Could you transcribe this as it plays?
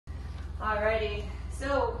Alrighty,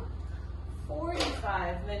 so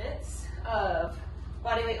 45 minutes of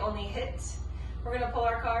bodyweight only HIIT. We're gonna pull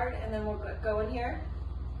our card and then we'll go in here.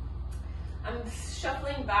 I'm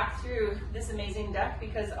shuffling back through this amazing deck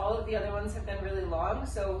because all of the other ones have been really long,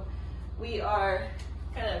 so we are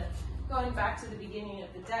kind of going back to the beginning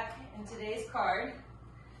of the deck. And today's card,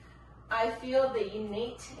 I feel the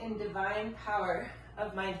innate and divine power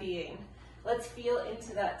of my being. Let's feel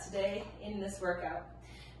into that today in this workout.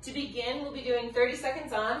 To begin, we'll be doing 30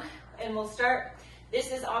 seconds on, and we'll start.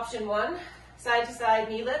 This is option 1, side to side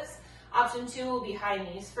knee lifts. Option 2 will be high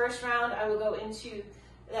knees. First round, I will go into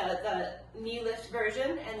the knee lift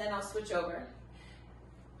version, and then I'll switch over.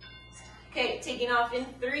 Okay, taking off in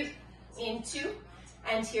 3, in 2,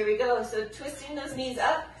 and here we go. So twisting those knees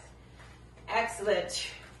up. Excellent.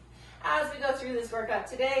 As we go through this workout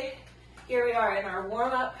today, here we are in our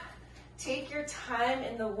warm-up. Take your time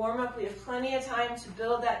in the warm-up. We have plenty of time to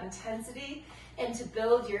build that intensity and to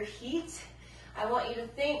build your heat. I want you to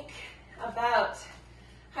think about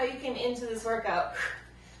how you came into this workout.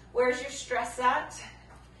 Where's your stress at?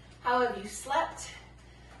 How have you slept?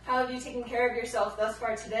 How have you taken care of yourself thus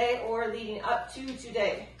far today or leading up to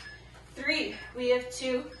today? 3, we have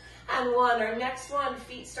 2 and 1. Our next one,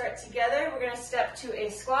 feet start together. We're gonna step to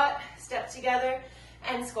a squat, step together,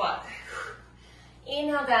 and squat.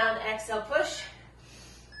 Inhale down, exhale, push.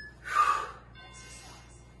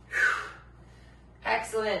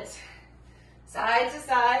 Excellent. Side to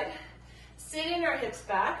side, sitting our hips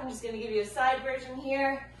back. I'm just gonna give you a side version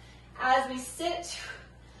here. As we sit,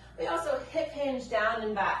 we also hip hinge down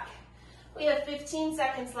and back. We have 15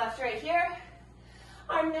 seconds left right here.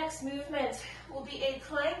 Our next movement will be a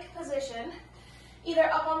plank position, either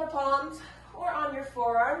up on the palms or on your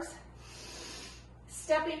forearms.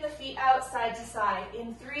 Stepping the feet out side to side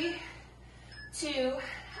in 3, 2,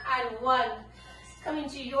 and 1. Coming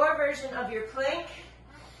to your version of your plank.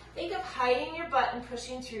 Think of hiding your butt and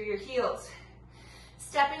pushing through your heels.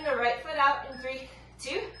 Stepping the right foot out in 3,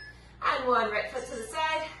 2, and 1. Right foot to the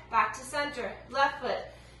side, back to center. Left foot,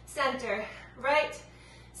 center, right,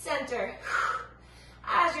 center.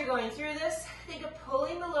 As you're going through this, think of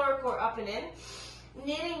pulling the lower core up and in,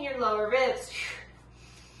 knitting your lower ribs.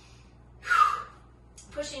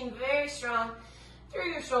 Pushing very strong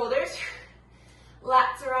through your shoulders.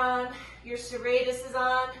 Lats are on, your serratus is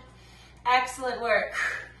on. Excellent work.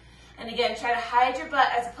 And again, try to hide your butt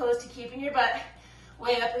as opposed to keeping your butt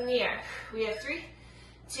way up in the air. We have 3,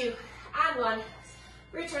 2, and 1.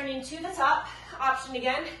 Returning to the top. Option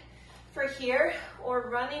again for here or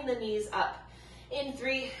running the knees up. In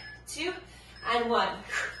 3, 2, and 1.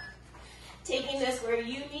 Taking this where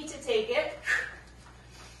you need to take it.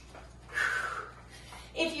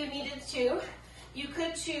 If you needed to, you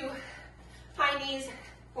could do high knees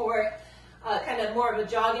for kind of more of a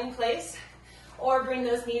jog in place, or bring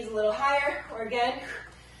those knees a little higher, or again,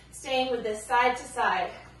 staying with this side to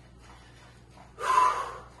side.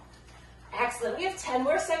 Excellent. We have 10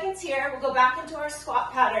 more seconds here. We'll go back into our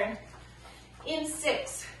squat pattern. In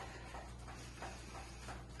 6,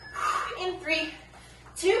 in 3,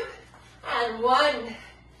 2, and 1.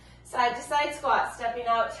 Side to side squat, stepping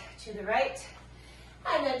out to the right,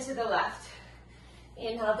 and then to the left.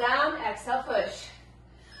 Inhale down, exhale, push.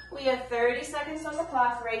 We have 30 seconds on the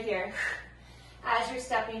clock right here. As you're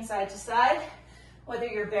stepping side to side, whether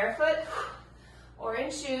you're barefoot or in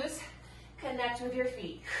shoes, connect with your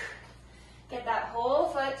feet. Get that whole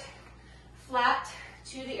foot flat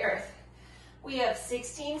to the earth. We have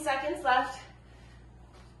 16 seconds left.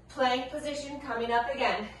 Plank position coming up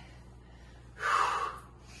again.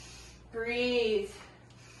 Breathe.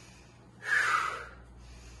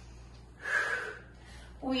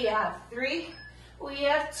 We have 3, we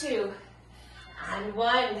have 2, and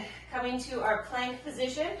 1. Coming to our plank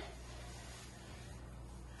position.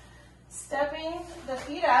 Stepping the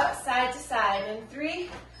feet out side to side in 3,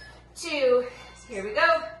 2, here we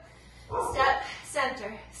go. Step,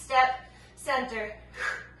 center, step, center.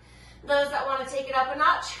 Those that want to take it up a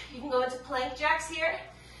notch, you can go into plank jacks here.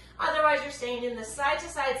 Otherwise, you're staying in the side to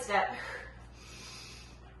side step.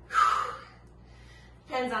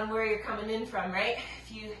 Depends on where you're coming in from, right?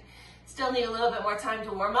 If you still need a little bit more time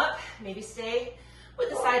to warm up, maybe stay with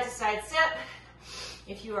the side to side step.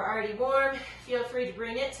 If you are already warm, feel free to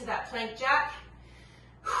bring it to that plank jack.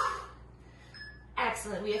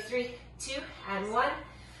 Excellent. We have 3, 2, and 1.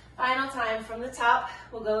 Final time from the top.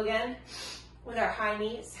 We'll go again with our high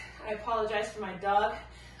knees. I apologize for my dog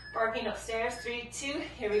barking upstairs. 3, 2,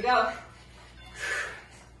 here we go.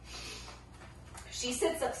 She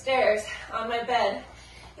sits upstairs on my bed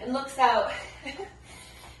and looks out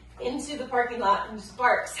into the parking lot and just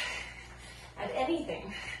barks. at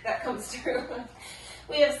anything that comes through.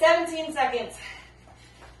 We have 17 seconds.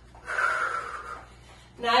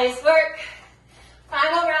 Nice work.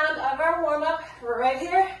 Final round of our warm-up right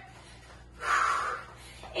here.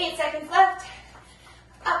 8 seconds left.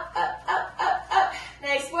 Up, up, up, up, up.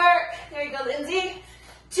 Nice work. There you go, Lindsay.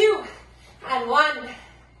 2 and 1.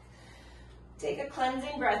 Take a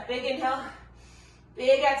cleansing breath. Big inhale,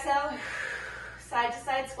 big exhale. Side to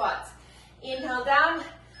side squats. Inhale down,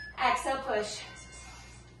 exhale push.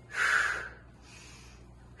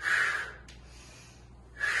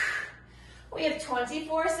 We have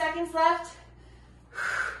 24 seconds left.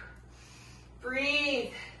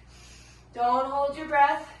 Breathe. Don't hold your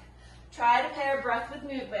breath. Try to pair breath with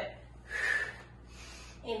movement.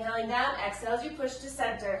 Inhaling down, exhale as you push to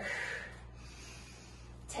center.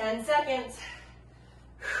 10 seconds.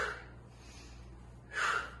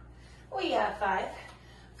 We have 5,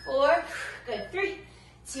 4, good, 3,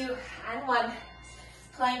 2, and 1.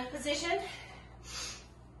 Plank position.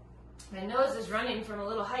 My nose is running from a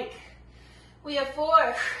little hike. We have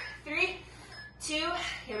 4, 3, 2,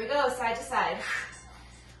 here we go, side to side.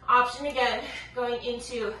 Option again, going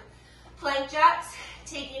into plank jacks,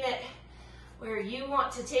 taking it where you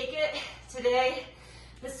want to take it. Today,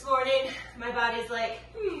 this morning, my body's like,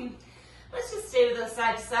 let's just stay with those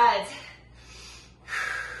side to sides.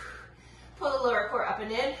 Pull the lower core up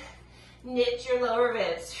and in. Knit your lower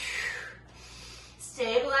ribs.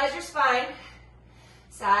 Stabilize your spine.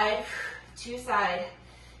 Side to side.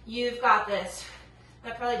 You've got this.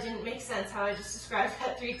 That probably didn't make sense how I just described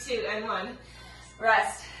that. 3, 2, and 1.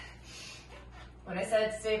 Rest. When I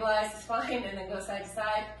said stabilize the spine and then go side to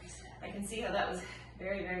side, I can see how that was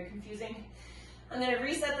very, very confusing. I'm going to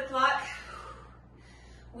reset the clock.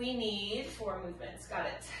 We need 4 movements. Got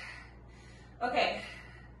it. Okay.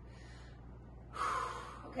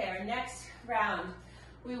 Okay, our next round,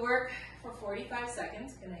 we work for 45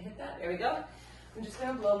 seconds. Can I hit that? There we go. I'm just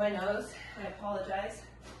going to blow my nose. I apologize.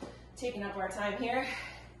 Taking up our time here.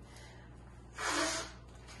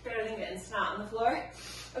 Better than getting snot on the floor.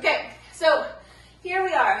 Okay, so here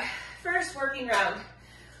we are. First working round.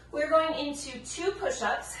 We're going into 2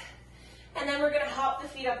 push-ups, and then we're going to hop the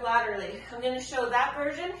feet up laterally. I'm going to show that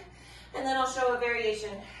version, and then I'll show a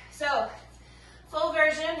variation. So, full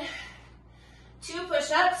version, 2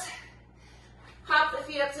 push-ups, hop the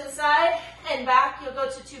feet up to the side, and back. You'll go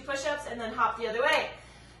to 2 push-ups, and then hop the other way.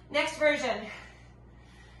 Next version,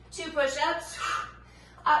 2 push-ups,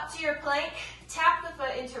 up to your plank, tap the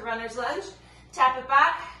foot into runner's lunge, tap it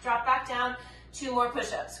back, drop back down, 2 more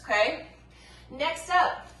push-ups, okay? Next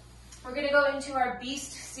up, we're gonna go into our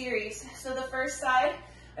beast series. So the first side,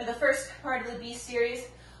 or the first part of the beast series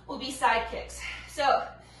will be side kicks. So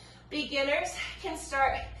beginners can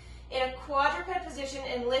start in a quadruped position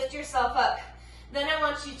and lift yourself up. Then I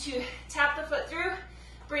want you to tap the foot through,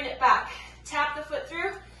 bring it back. Tap the foot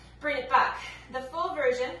through, bring it back. The full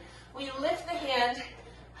version, we lift the hand,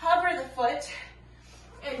 hover the foot,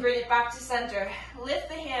 and bring it back to center. Lift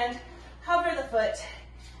the hand, hover the foot,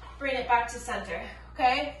 bring it back to center,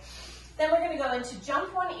 okay? Then we're gonna go into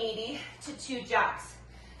jump 180 to 2 jacks.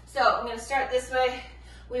 So I'm gonna start this way.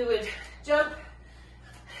 We would jump,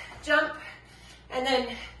 jump, and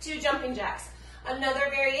then 2 jumping jacks. Another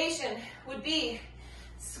variation would be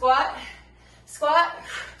squat, squat,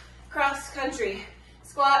 cross country.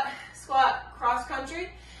 Squat, squat, cross country.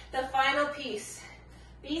 The final piece,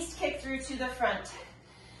 beast kick through to the front.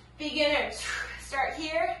 Beginners, start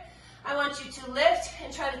here. I want you to lift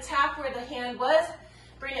and try to tap where the hand was.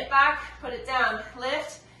 Bring it back, put it down.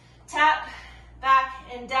 Lift, tap, back,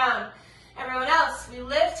 and down. Everyone else, we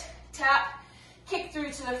lift, tap, kick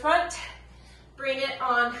through to the front, bring it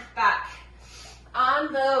on back.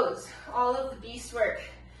 On those, all of the beast work.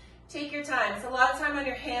 Take your time. It's a lot of time on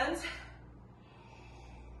your hands.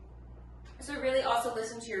 So really also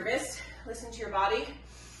listen to your wrist, listen to your body.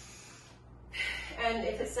 And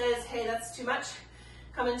if it says, hey, that's too much,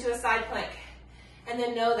 come into a side plank. And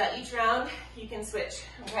then know that each round you can switch,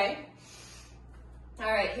 okay?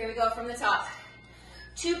 All right, here we go from the top.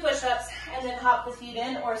 2 push-ups and then hop the feet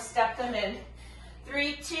in or step them in.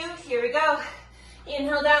 3, 2, here we go.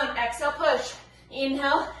 Inhale down, exhale, push.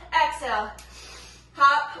 Inhale, exhale.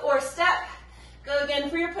 Hop or step. Go again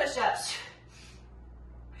for your push-ups.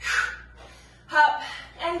 Hop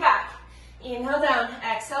and back. Inhale down,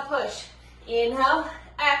 exhale, push. Inhale,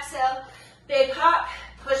 exhale, big hop,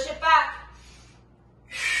 push it back.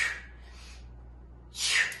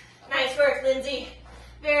 Nice work, Lindsay.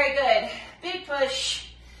 Very good. Big push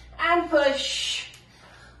and push.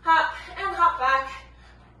 Hop and hop back.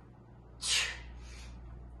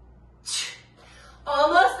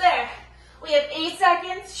 Almost there. We have 8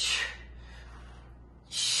 seconds.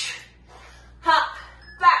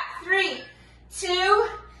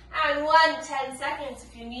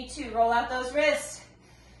 need to, roll out those wrists.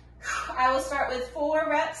 I will start with 4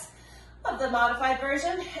 reps of the modified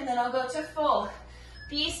version, and then I'll go to full.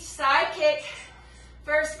 Beast side kick,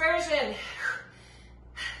 first version.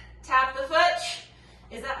 Tap the foot.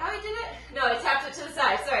 Is that how I did it? No, I tapped it to the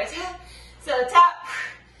side, sorry. So tap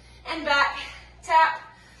and back, tap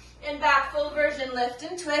and back, full version, lift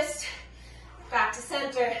and twist, back to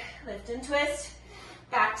center, lift and twist,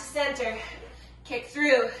 back to center, kick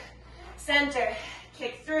through, center,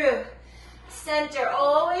 kick through, center,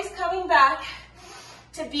 always coming back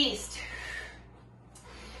to beast.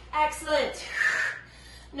 Excellent.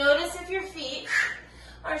 Notice if your feet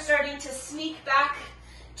are starting to sneak back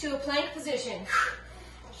to a plank position.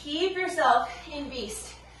 Keep yourself in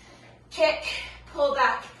beast. Kick, pull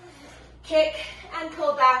back, kick and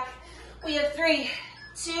pull back. We have 3,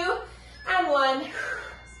 2, and 1.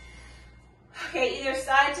 Okay, either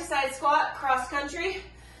side to side squat, cross country,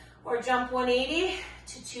 or jump 180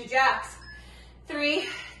 to 2 jacks. 3,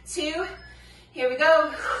 2, here we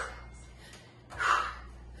go.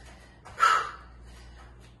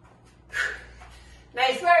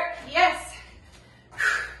 Nice work, yes.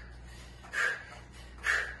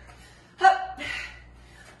 Up,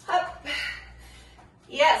 up.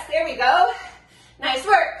 Yes, there we go. Nice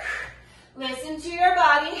work. Listen to your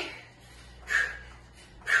body.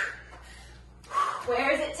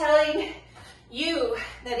 Where is it telling you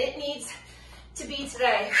that it needs to be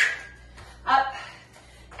today? Up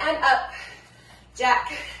and up.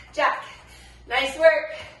 Jack, jack. Nice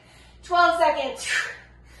work. 12 seconds.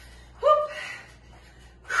 Whoop.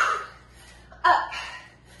 Up.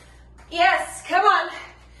 Yes, come on.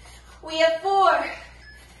 We have 4,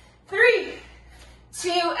 3, 2,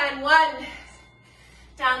 and 1.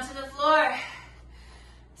 Down to the floor.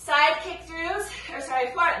 Side kick throughs, or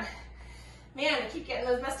sorry, front. Man, I keep getting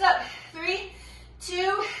those messed up. 3,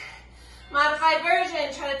 2, modified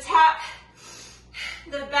version. Try to tap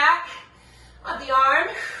the back of the arm.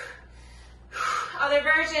 Other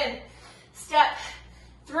version. Step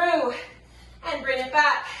through and bring it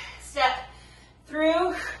back. Step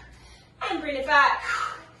through and bring it back.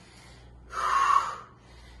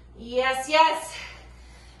 Yes, yes.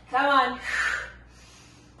 Come on.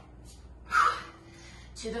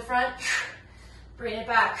 To the front, bring it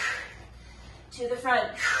back. To the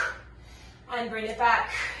front, and bring it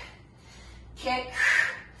back. Kick,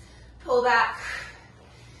 pull back.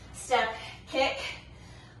 Step, kick,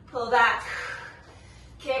 pull back.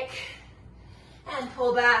 Kick, and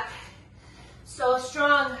pull back. So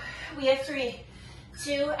strong. We have 3,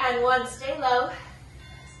 2, and 1. Stay low.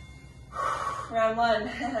 Round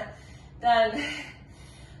 1. Done.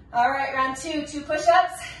 All right, round 2. 2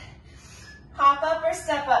 push-ups. Hop up or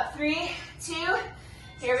step up. 3, 2.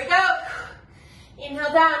 Here we go.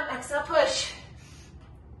 Inhale down. Exhale, push.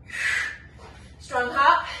 Strong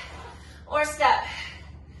hop or step.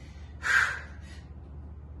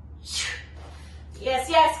 Yes,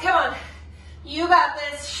 yes. Come on. You got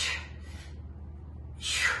this.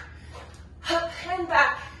 Up and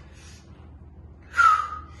back.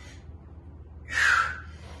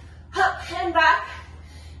 Up and back.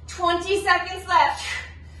 20 seconds left.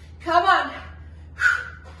 Come on.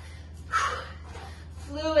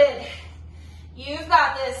 Fluid. You've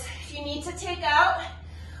got this. If you need to take out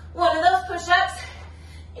one of those push-ups,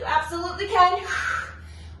 you absolutely can.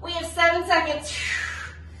 We have 7 seconds.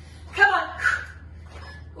 Come on.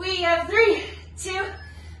 We have 3, 2,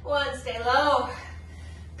 1. Stay low.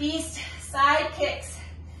 Beast side kicks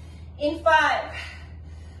in 5.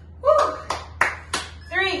 Woo.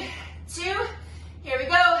 3, 2. Here we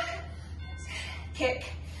go.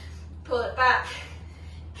 Kick. Pull it back.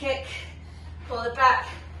 Kick. Pull it back.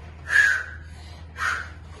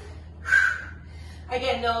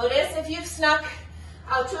 Again, notice if you've snuck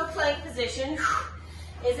out to a plank position,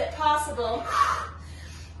 is it possible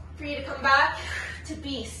for you to come back to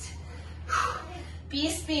beast?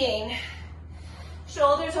 Beast being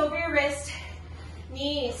shoulders over your wrist,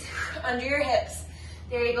 knees under your hips.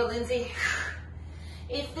 There you go, Lindsay.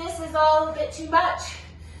 If this is all a bit too much,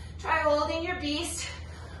 try holding your beast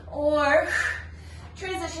or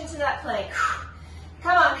transition to that plank.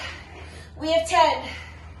 Come on. We have 10.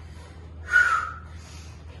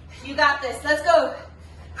 You got this. Let's go.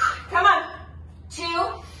 Come on. 2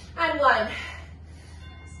 and 1.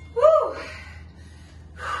 Woo.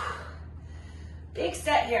 Big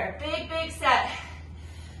set here. Big, big set.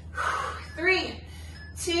 3,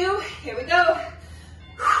 2. Here we go.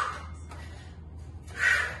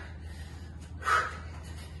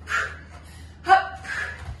 Up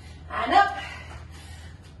and up.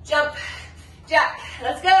 Jump, jack.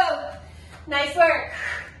 Let's go. Nice work.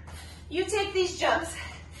 You take these jumps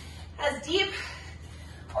as deep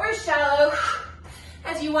or shallow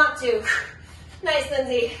as you want to. Nice,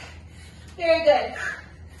 Lindsay. Very good.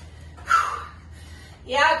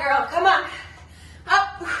 Yeah, girl, come on.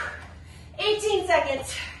 Up. 18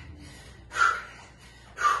 seconds.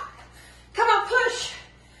 Come on, push.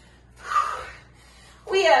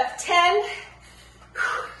 We have 10.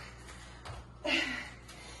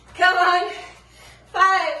 Come on.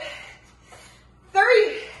 5,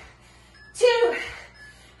 3, 2,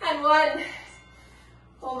 and 1.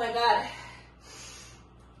 Oh my God.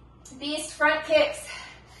 Beast front kicks.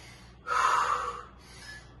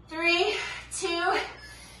 3, 2,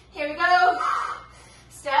 here we go.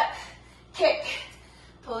 Step, kick,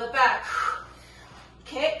 pull it back.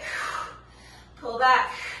 Kick, pull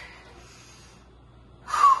back.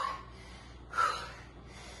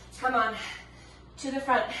 Come on, to the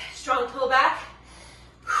front. Strong pull back.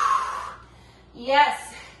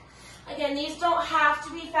 Yes. Again, these don't have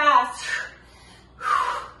to be fast.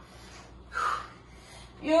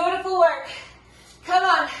 Beautiful work. Come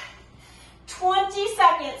on. 20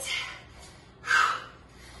 seconds.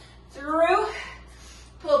 Through,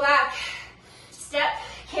 pull back. Step,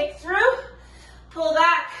 kick through, pull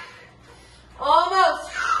back.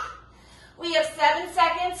 Almost. We have 7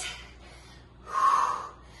 seconds.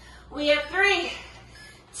 We have 3,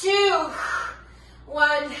 2,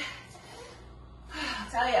 1.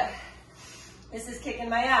 I'll tell you, this is kicking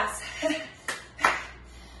my ass.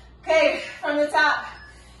 Okay, from the top.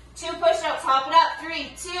 2 push-ups, hop it up.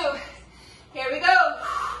 3, 2, here we go.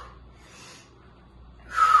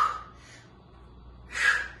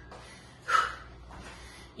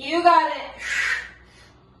 You got it.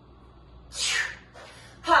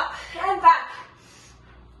 Hop and back.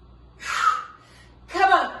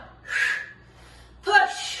 Come on.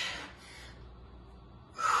 Push.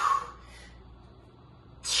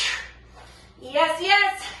 Yes,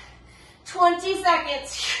 yes. 20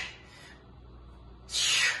 seconds.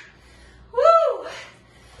 Woo.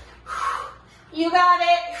 You got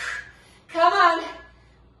it. Come on.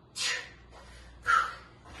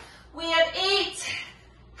 We have 8.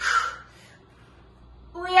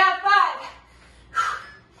 We have 5,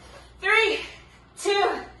 3,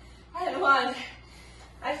 2, and 1.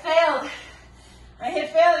 I failed. I hit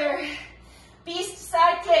failure. Beast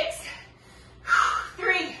side kicks.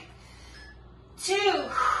 3, 2,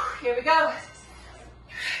 here we go.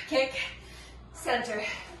 Kick, center.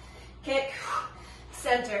 Kick,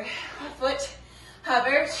 center. Foot,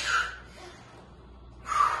 hover.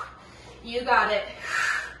 You got it.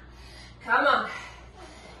 Come on.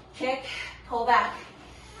 Kick, pull back.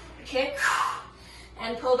 Kick,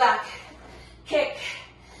 and pull back. Kick,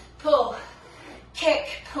 pull.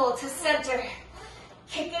 Kick, pull to center.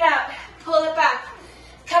 Kick it out, pull it back.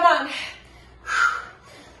 Come on.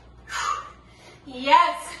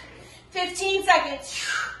 Yes. 15 seconds.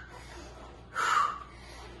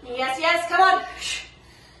 Yes, yes, come on.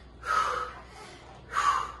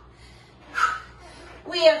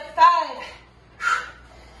 We have 5,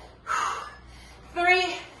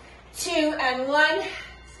 3, 2, and 1.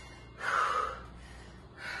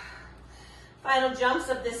 Final jumps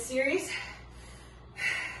of this series.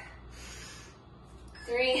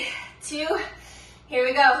 3, 2, here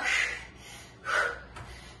we go.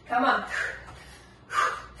 Come on.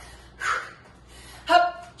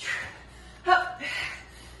 Up, up.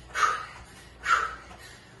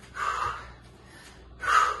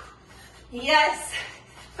 Yes,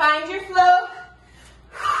 find your flow.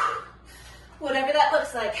 Whatever that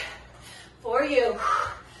looks like for you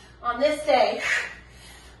on this day.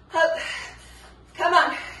 Up, come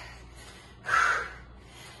on.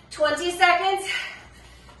 20 seconds.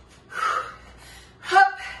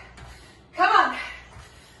 Up, come on.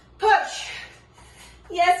 Push.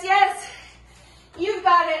 Yes, yes, you've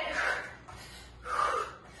got it.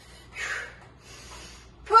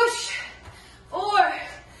 Push. 4,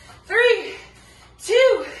 3,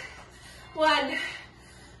 2, 1.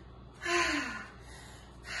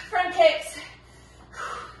 Front kicks.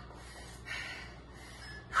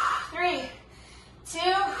 3, 2,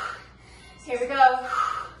 here we go.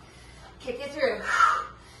 Kick it through.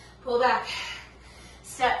 Pull back.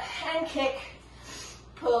 Step and kick.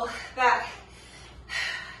 Pull back.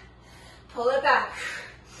 Pull it back.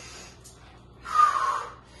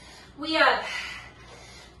 We have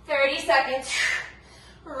 30 seconds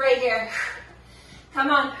right here. Come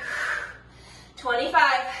on.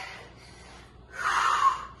 25.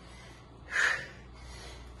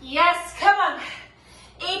 Yes, come on.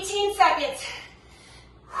 18 seconds.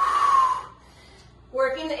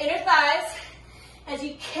 Working the inner thighs as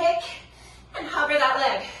you kick and hover that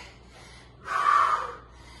leg.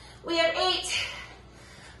 We have 8,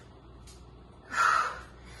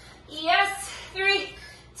 3,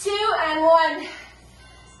 2, and 1.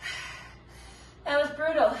 That was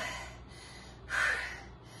brutal.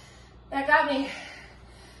 That got me.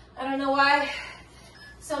 I don't know why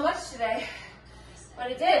so much today,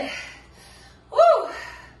 but it did. Woo!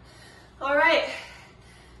 All right.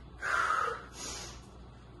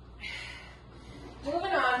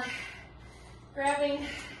 Moving on. Grabbing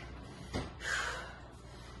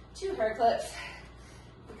 2 hair clips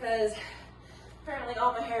because apparently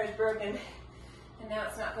all my hair is broken and now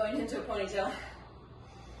it's not going into a ponytail.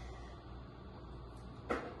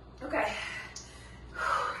 Okay.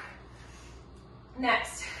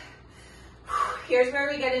 Next. Here's where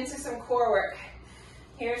we get into some core work.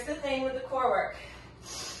 Here's the thing with the core work.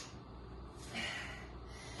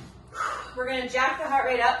 We're going to jack the heart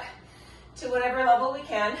rate up to whatever level we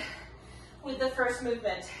can with the first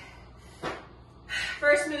movement.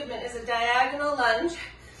 First movement is a diagonal lunge.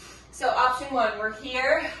 So option 1, we're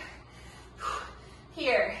here,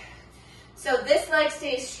 here. So this leg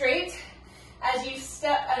stays straight as you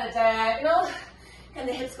step at a diagonal and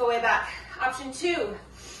the hips go way back. Option 2,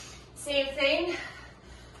 same thing,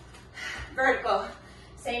 vertical.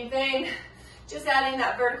 Same thing, just adding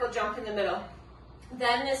that vertical jump in the middle.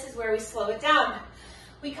 Then this is where we slow it down.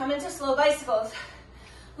 We come into slow bicycles.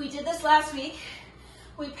 We did this last week.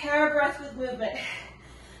 We pair our breath with movement.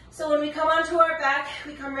 So when we come onto our back,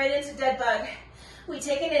 we come right into dead bug. We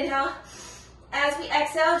take an inhale. As we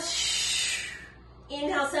exhale,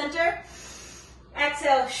 inhale center,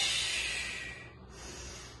 exhale.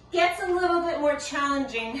 Gets a little bit more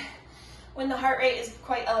challenging when the heart rate is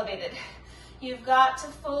quite elevated. You've got to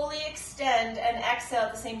fully extend and exhale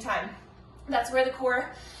at the same time. That's where the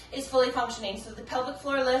core is fully functioning. So the pelvic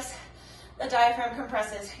floor lifts, the diaphragm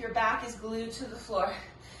compresses. Your back is glued to the floor.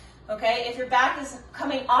 Okay, if your back is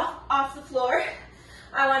coming off the floor,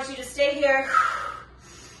 I want you to stay here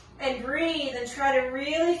and breathe and try to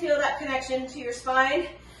really feel that connection to your spine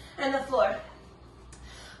and the floor.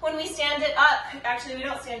 When we stand it up, actually we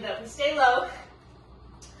don't stand it up, we stay low.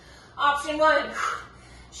 Option 1,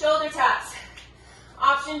 shoulder taps.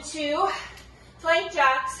 Option 2, plank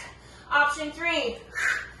jacks. Option 3,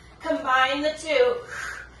 combine the 2.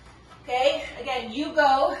 Okay, again, you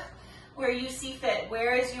go where you see fit.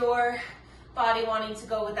 Where is your body wanting to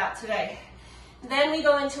go with that today? Then we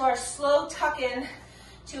go into our slow tuck in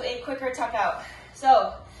to a quicker tuck out.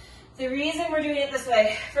 So the reason we're doing it this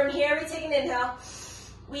way, from here we take an inhale,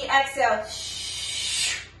 we exhale.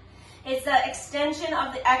 It's the extension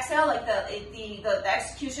of the exhale, like the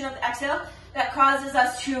execution of the exhale that causes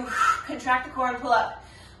us to contract the core and pull up.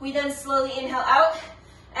 We then slowly inhale out,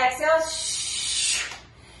 exhale.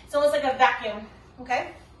 It's almost like a vacuum,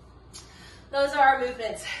 okay? Those are our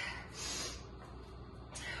movements.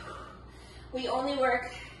 We only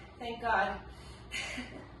work, thank God.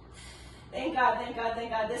 Thank God, thank God, thank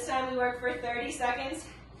God. This time we work for 30 seconds.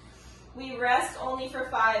 We rest only for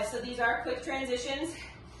 5. So these are quick transitions.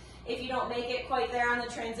 If you don't make it quite there on the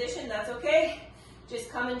transition, that's okay. Just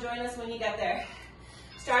come and join us when you get there.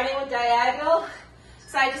 Starting with diagonal,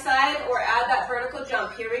 side to side, or add that vertical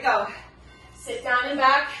jump. Here we go. Sit down and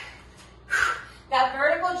back. That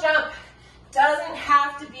vertical jump doesn't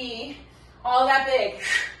have to be all that big.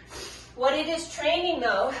 What it is training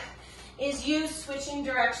though, is you switching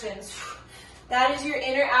directions. That is your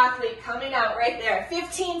inner athlete coming out right there.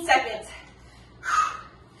 15 seconds.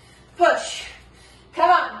 Push. Come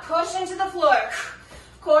on, push into the floor.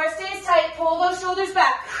 Core stays tight, pull those shoulders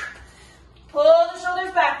back. Pull the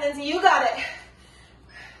shoulders back, Lindsay, you got it.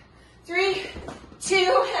 3,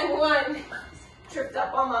 2, and 1. Tripped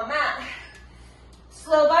up on my mat.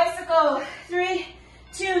 Slow bicycle. 3,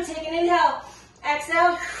 2, take an inhale.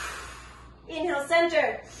 Exhale. Inhale,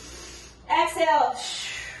 center. Exhale.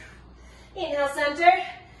 Inhale, center.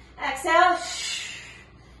 Exhale.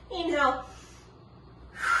 Inhale.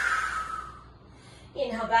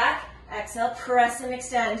 Inhale back. Exhale, press and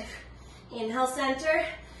extend. Inhale, center.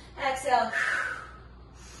 Exhale.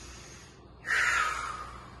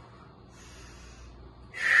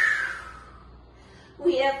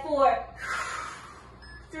 We have 4,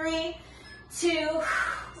 3, 2,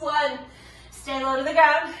 1. Stay low to the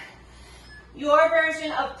ground. Your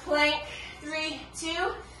version of plank. 3,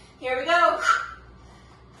 2. Here we go.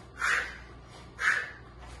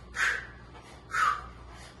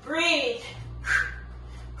 Breathe.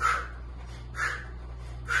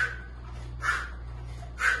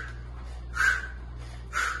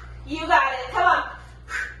 You got it. Come on.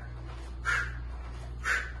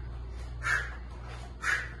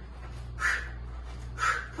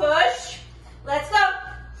 Push. Let's go.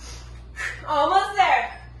 Almost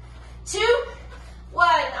there. 2, 1.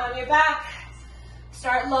 On your back.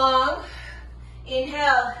 Start long.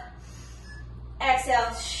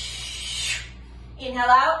 Inhale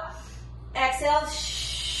out. Exhale.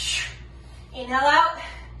 Inhale out.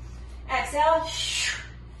 Exhale.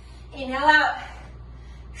 Inhale out.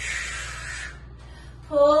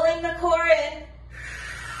 Pulling the core in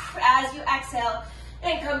as you exhale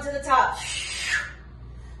and come to the top.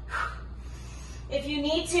 If you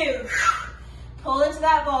need to, pull into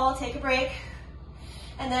that ball, take a break,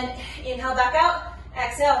 and then inhale back out,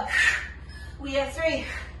 exhale. We have 3,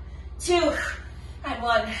 2, and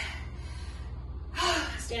 1.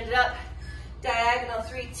 Stand it up, diagonal,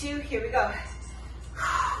 3, 2, here we go.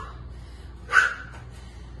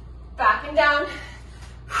 Back and down,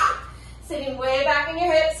 sitting way back in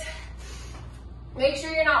your hips. Make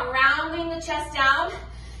sure you're not rounding the chest down.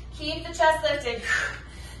 Keep the chest lifted.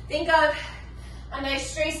 Think of a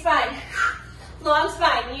nice straight spine, long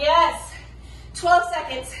spine, yes. 12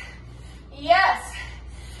 seconds, yes.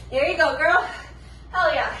 There you go, girl.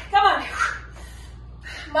 Hell yeah, come on.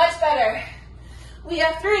 Much better. We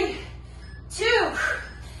have 3, 2,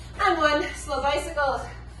 and 1. Slow bicycles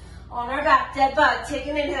on our back, dead bug. Take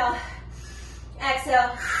an inhale,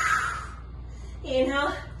 exhale,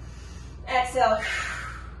 inhale, exhale.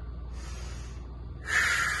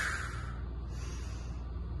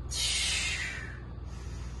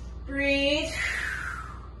 Breathe.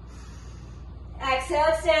 Exhale,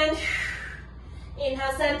 extend.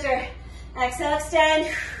 Inhale, center. Exhale,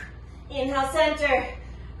 extend. Inhale, center.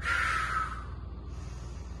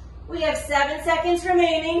 We have 7 seconds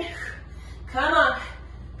remaining. Come on.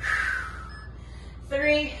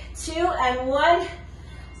 3, 2, and 1.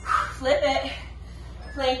 Flip it.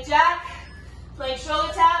 Plank jack, plank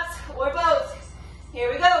shoulder taps, or both. Here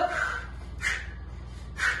we go.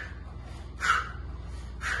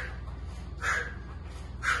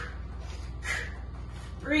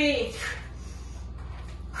 Breathe.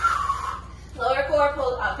 Lower core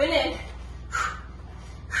pulled up and in.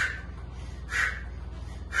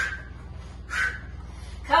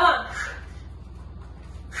 Come on.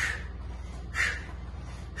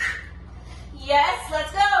 Yes,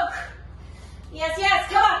 let's go. Yes, yes,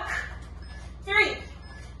 come on. 3,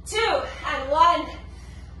 2, and 1.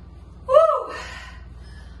 Woo.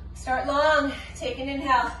 Start long. Take an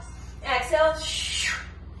inhale. Exhale.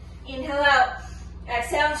 Inhale out.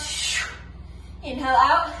 Exhale. Inhale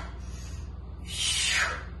out.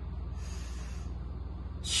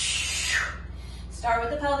 Start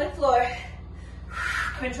with the pelvic floor.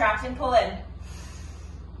 Contract and pull in.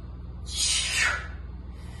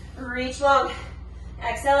 Reach long.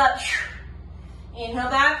 Exhale up. Inhale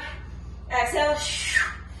back. Exhale.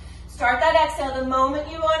 Start that exhale the moment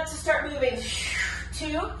you want to start moving.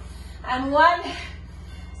 2 and 1.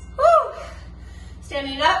 Woo.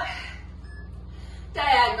 Standing up.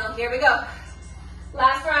 Diagonal. Here we go.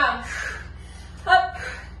 Last round. Up.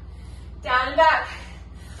 Down and back.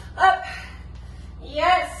 Up.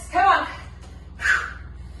 Yes. Come on.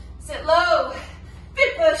 Sit low.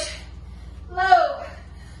 Big push. Low.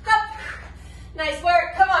 Up. Nice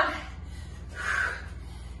work. Come on.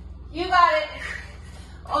 You got it.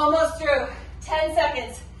 Almost through. 10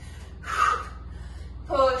 seconds.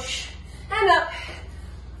 Push and up.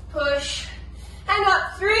 Push and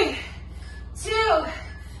up. 3, 2,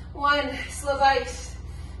 1. Slow bikes.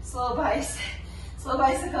 Slow bikes. Slow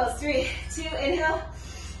bicycles. 3, 2. Inhale.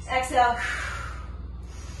 Exhale.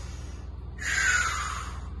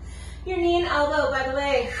 Your knee and elbow, by the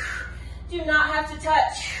way, do not have to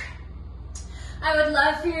touch. I would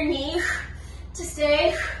love for your knee to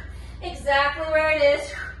stay exactly where it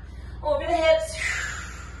is, over the hips,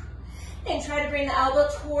 and try to bring the elbow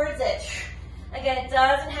towards it. Again, it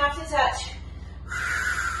doesn't have to touch.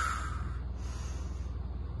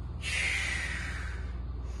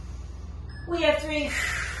 We have 3,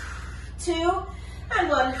 2, and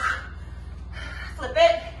 1. Flip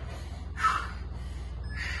it.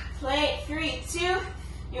 Plank, 3, 2,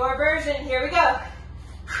 your version. Here we go.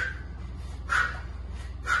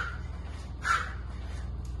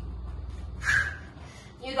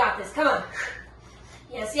 You got this, come on.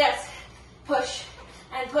 Yes, yes. Push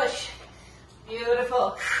and push.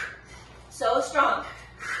 Beautiful. So strong.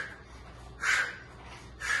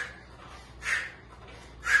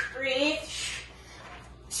 Breathe.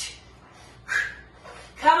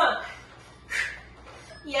 Come on.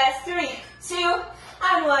 Yes, 3, 2,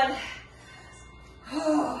 and 1.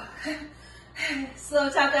 Slow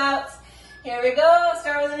tap outs. Here we go.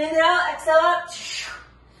 Start with an inhale. Exhale up.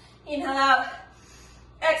 Inhale out.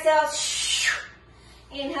 Exhale.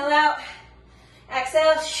 Inhale out.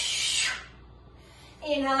 Exhale.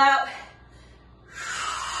 Inhale out.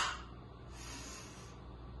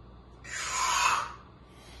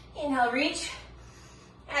 Inhale, reach.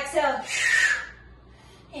 Exhale.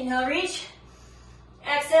 Inhale, reach.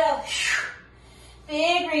 Exhale.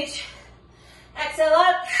 Big reach. Exhale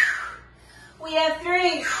up. We have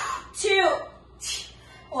 3, 2,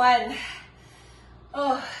 1.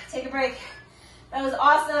 Oh, take a break. That was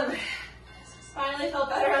awesome. Finally felt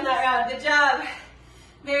better on that round. Good job.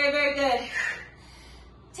 Very, very good.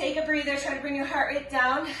 Take a breather. Try to bring your heart rate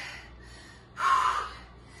down.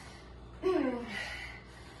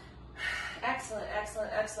 Excellent,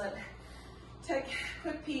 excellent, excellent. Take a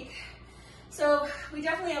quick peek. So we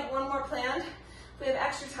definitely have one more planned. We have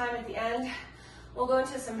extra time at the end. We'll go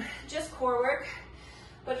into some just core work.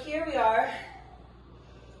 But here we are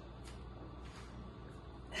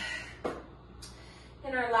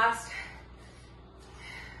in our last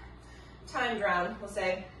timed round, we'll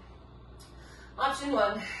say. Option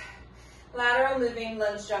 1, lateral moving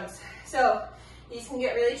lunge jumps. So these can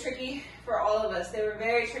get really tricky for all of us. They were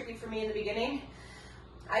very tricky for me in the beginning.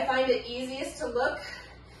 I find it easiest to look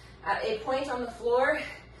at a point on the floor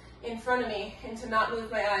in front of me and to not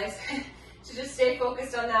move my eyes, to just stay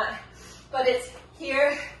focused on that. But it's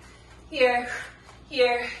here, here,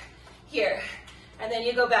 here, here. And then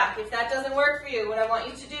you go back. If that doesn't work for you, what I want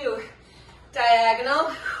you to do,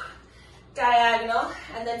 diagonal, diagonal,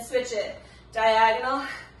 and then switch it. Diagonal,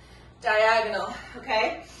 diagonal,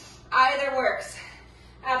 okay? Either works,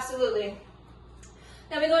 absolutely.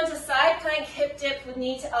 Now we go into side plank hip dip with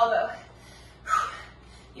knee to elbow.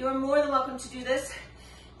 You are more than welcome to do this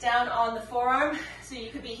down on the forearm. So you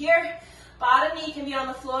could be here, bottom knee can be on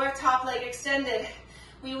the floor, top leg extended.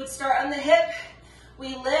 We would start on the hip,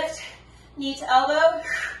 we lift, knee to elbow,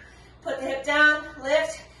 put the hip down,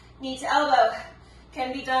 lift, knee to elbow.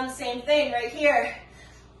 Can be done the same thing right here.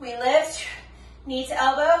 We lift, knee to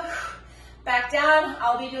elbow, back down.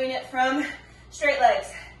 I'll be doing it from straight legs,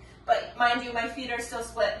 but mind you, my feet are still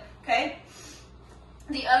split, okay?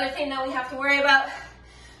 The other thing that we have to worry about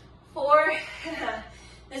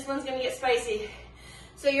this one's gonna get spicy.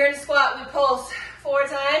 So you're in a squat, we pulse 4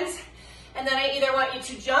 times, and then I either want you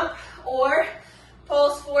to jump or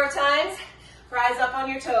pulse 4 times, rise up on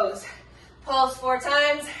your toes. Pulse 4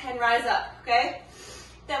 times and rise up, okay?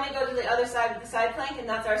 Then we go to the other side of the side plank, and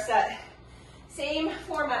that's our set. Same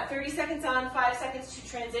format, 30 seconds on, 5 seconds to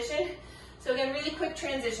transition. So again, really quick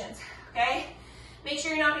transitions, okay? Make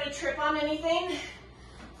sure you're not gonna trip on anything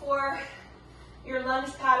for your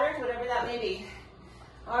lunge pattern, whatever that may be.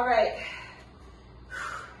 All right,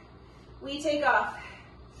 we take off.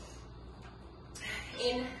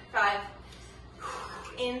 In 5,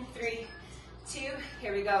 in 3, 2,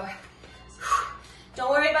 here we go. Don't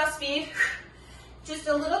worry about speed, just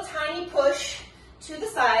a little tiny push to the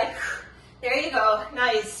side. There you go,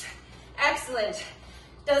 nice, excellent.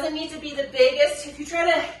 Doesn't need to be the biggest. If you try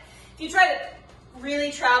to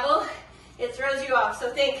really travel, it throws you off.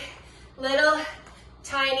 So think little,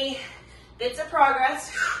 tiny bits of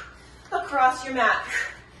progress across your mat.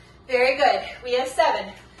 Very good. We have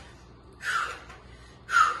 7.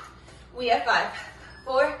 We have 5,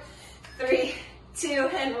 4, 3, 2,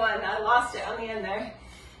 and 1. I lost it on the end there.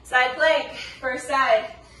 Side plank, first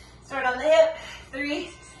side. Start on the hip. 3,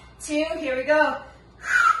 2, here we go.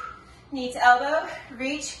 Knee to elbow,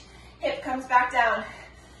 reach, hip comes back down.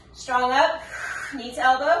 Strong up, knee to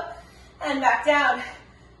elbow, and back down.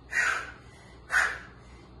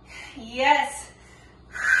 Yes.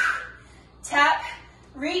 Tap,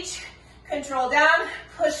 reach, control down,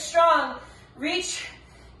 push strong, reach,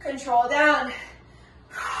 control down.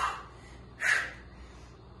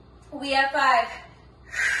 We have 5,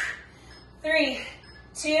 3,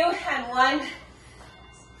 2, and 1.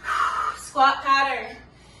 Squat pattern.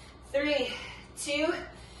 3, 2,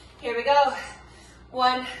 here we go.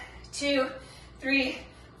 1, 2, 3,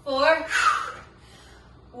 4.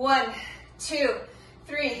 1, 2,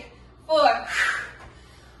 3, 4.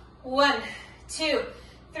 1, 2,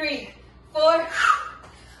 3, 4.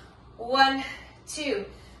 1, 2,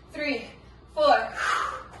 3, 4.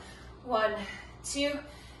 1, 2,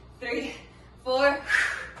 3, 4.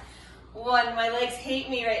 1, my legs hate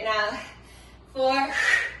me right now. 4.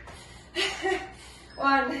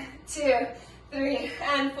 1, 2, 3,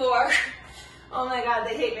 and 4. Oh my God,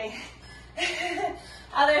 they hate me.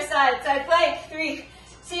 Other side, side plank. 3,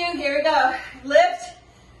 2, here we go. Lift,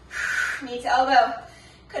 knee to elbow.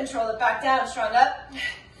 Control it back down, strong up.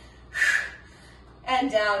 And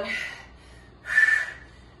down.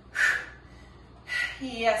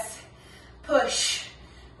 Yes. Push,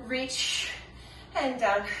 reach, and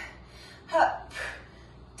down. Up,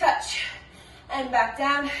 touch, and back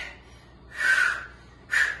down.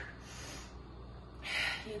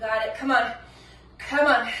 You got it. Come on. Come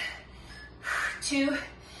on. 2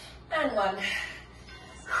 and 1.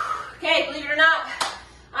 Okay, believe it or not,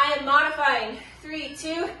 I am modifying 3,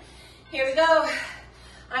 2, here we go.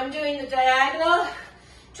 I'm doing the diagonal,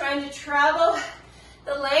 trying to travel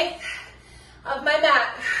the length of my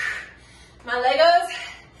mat. My Legos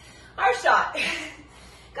are shot.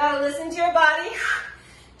 Gotta listen to your body.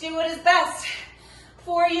 Do what is best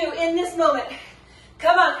for you in this moment.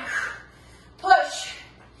 Come on. Push.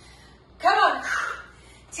 Come on.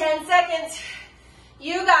 10 seconds.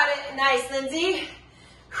 You got it. Nice, Lindsay.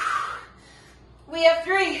 We have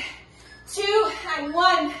 3, 2, and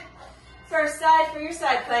 1. First side for your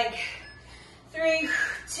side plank. 3,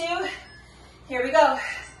 2. Here we go.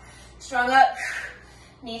 Strong up.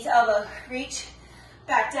 Knee to elbow. Reach.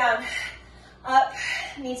 Back down. Up.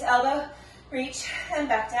 Knee to elbow. Reach. And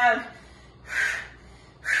back down.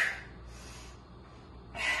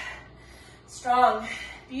 Strong.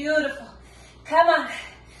 Beautiful. Come on.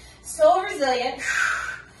 So resilient.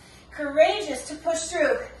 Courageous to push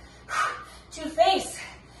through. To face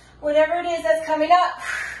whatever it is that's coming up.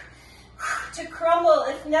 To crumble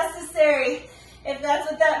if necessary, if that's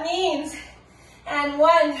what that means. And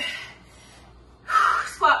 1.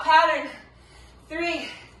 Squat pattern. 3,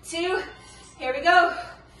 2. Here we go.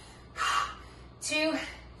 2,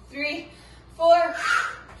 3, 4.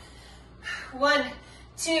 1,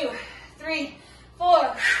 2, 3,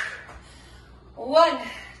 4. 1,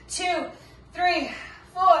 2, 3,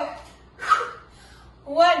 4.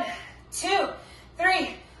 1, 2,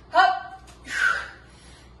 3, up.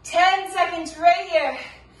 10 seconds right here.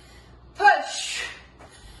 Push.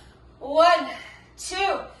 1,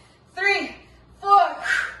 2, 3, 4.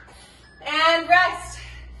 And rest.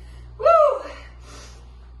 Woo!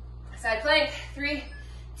 Side plank. 3,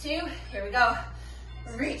 2. Here we go.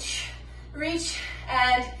 Reach, reach,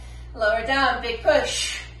 and lower down. Big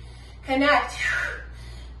push. Connect.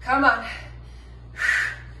 Come on.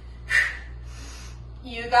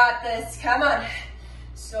 You got this. Come on.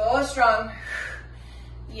 So strong.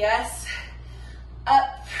 Yes.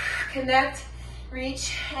 Up. Connect.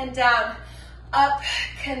 Reach and down. Up.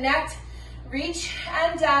 Connect. Reach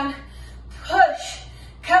and down. Push.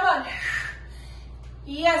 Come on.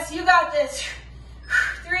 Yes, you got this.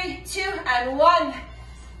 3, 2, and 1.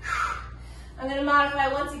 I'm going to modify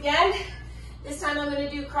once again. This time I'm going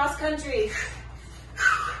to do cross country.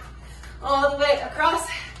 All the way across.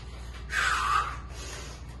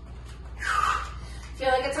 Feel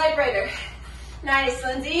like a typewriter. Nice,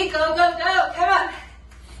 Lindsay. Go, go, go. Come on.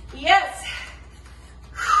 Yes.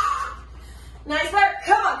 Nice work.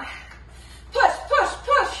 Come on. Push, push,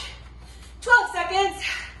 push. 12 seconds.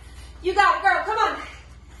 You got it, girl. Come on.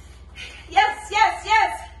 Yes, yes,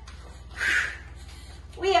 yes.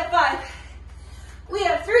 We have 5. We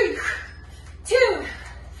have 3, 2,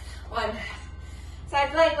 1.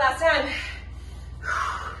 Side plank last time.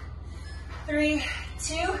 3,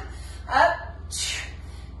 2, up.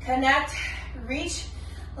 Connect, reach,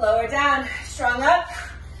 lower down. Strong up.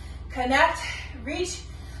 Connect, reach,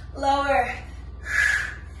 lower.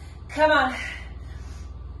 Come on.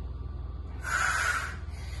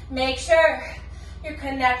 Make sure you're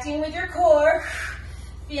connecting with your core,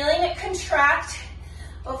 feeling it contract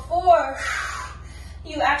before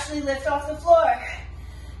you actually lift off the floor.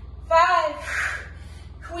 5.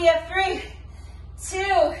 We have 3,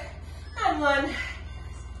 2, and 1.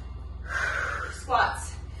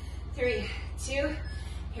 Squats. 3, 2.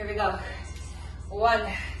 Here we go. 1,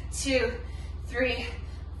 2, 3,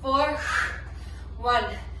 4. 1,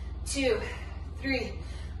 2, 3,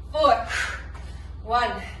 4.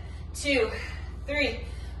 1, 2, 3,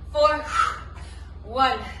 4.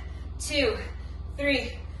 1, 2,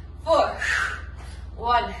 3, 4.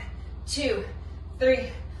 1, 2, 3,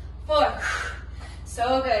 4.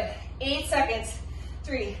 So good. 8 seconds.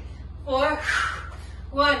 3, 4.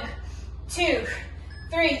 1, 2,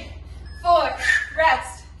 3, 4.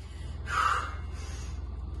 Rest.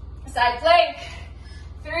 Side plank.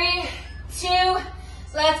 3, 2.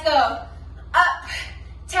 Let's go. Up,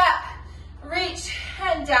 tap, reach,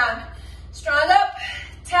 and down. Strong up,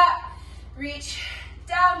 tap, reach,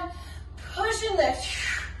 down, push and lift.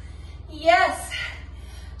 Yes.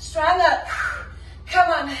 Strong up.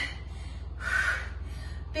 Come on.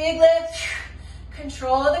 Big lift.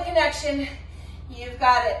 Control the connection. You've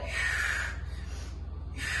got it.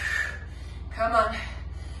 Come on.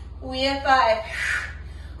 We have 5.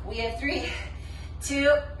 We have 3,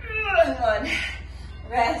 2, and 1.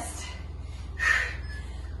 Rest.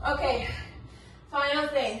 Okay. Final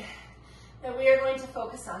thing that we are going to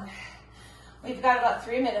focus on. We've got about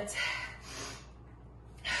 3 minutes.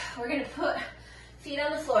 We're going to put feet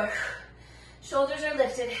on the floor. Shoulders are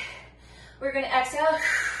lifted. We're going to exhale,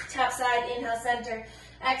 tap side, inhale, center.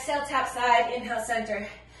 Exhale, tap side, inhale, center.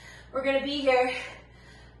 We're going to be here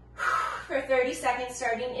for 30 seconds,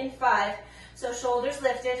 starting in 5. So shoulders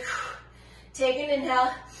lifted. Take an inhale.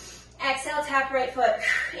 Exhale, tap right foot.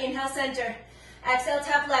 Inhale, center. Exhale,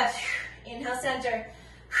 tap left. Inhale, center.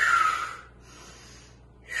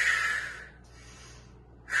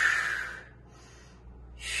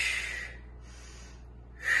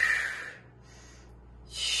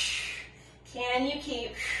 Can you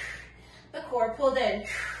keep the core pulled in?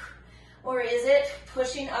 Or is it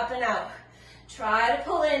pushing up and out? Try to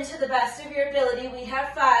pull in to the best of your ability. We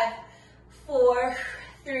have 5, 4,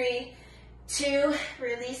 3, 2,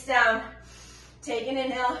 release down. Take an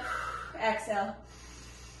inhale, exhale.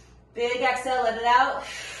 Big exhale, let it out.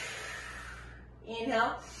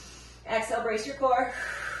 Inhale, exhale, brace your core.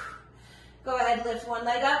 Go ahead, lift one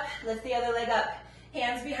leg up, lift the other leg up.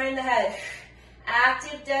 Hands behind the head.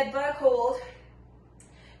 Active dead bug hold.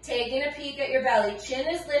 Taking a peek at your belly. Chin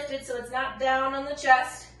is lifted so it's not down on the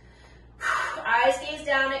chest. Eyes gaze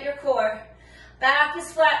down at your core. Back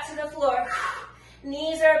is flat to the floor.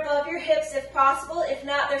 Knees are above your hips if possible. If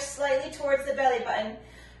not, they're slightly towards the belly button.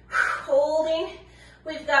 Holding.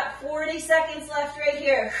 We've got 40 seconds left right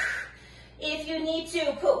here. If you need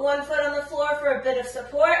to, put one foot on the floor for a bit of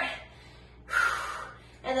support.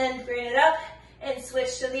 And then bring it up and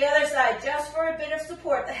switch to the other side just for a bit of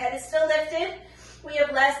support. The head is still lifted. We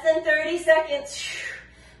have less than 30 seconds.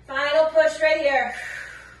 Final push right here.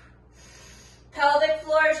 Pelvic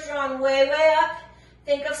floor is drawn way, way up.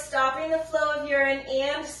 Think of stopping the flow of urine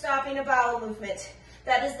and stopping a bowel movement.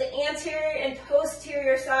 That is the anterior and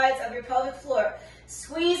posterior sides of your pelvic floor.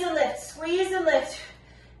 Squeeze and lift, squeeze and lift.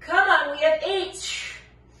 Come on, we have 8.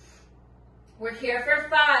 We're here for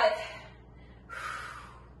 5.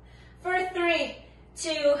 For 3,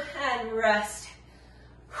 2, and rest.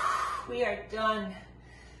 We are done.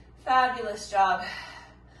 Fabulous job.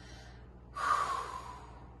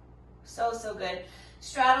 So, so good.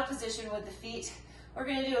 Straddle position with the feet. We're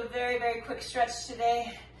going to do a very, very quick stretch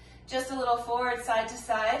today. Just a little forward, side to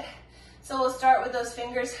side. So we'll start with those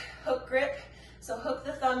fingers, hook grip. So hook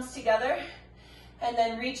the thumbs together and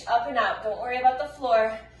then reach up and out. Don't worry about the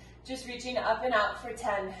floor. Just reaching up and out for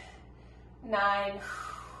 10, 9,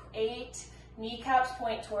 8. Kneecaps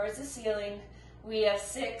point towards the ceiling. We have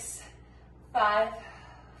 6, 5,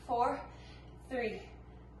 4, 3,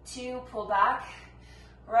 2. Pull back.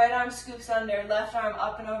 Right arm scoops under, left arm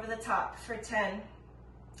up and over the top for 10,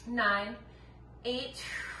 9, 8,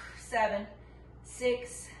 7,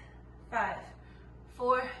 6, 5,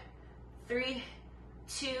 4, 3,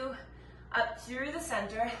 2, up through the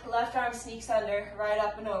center. Left arm sneaks under, right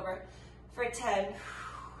up and over for 10,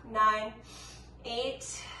 9,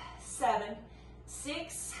 8, 7,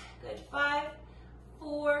 6, good, 5,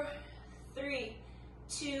 4, 3,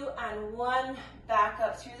 2, and 1. Back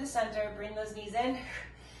up through the center, bring those knees in.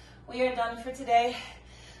 We are done for today.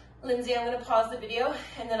 Lindsay, I'm going to pause the video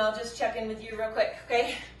and then I'll just check in with you real quick,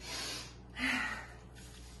 okay?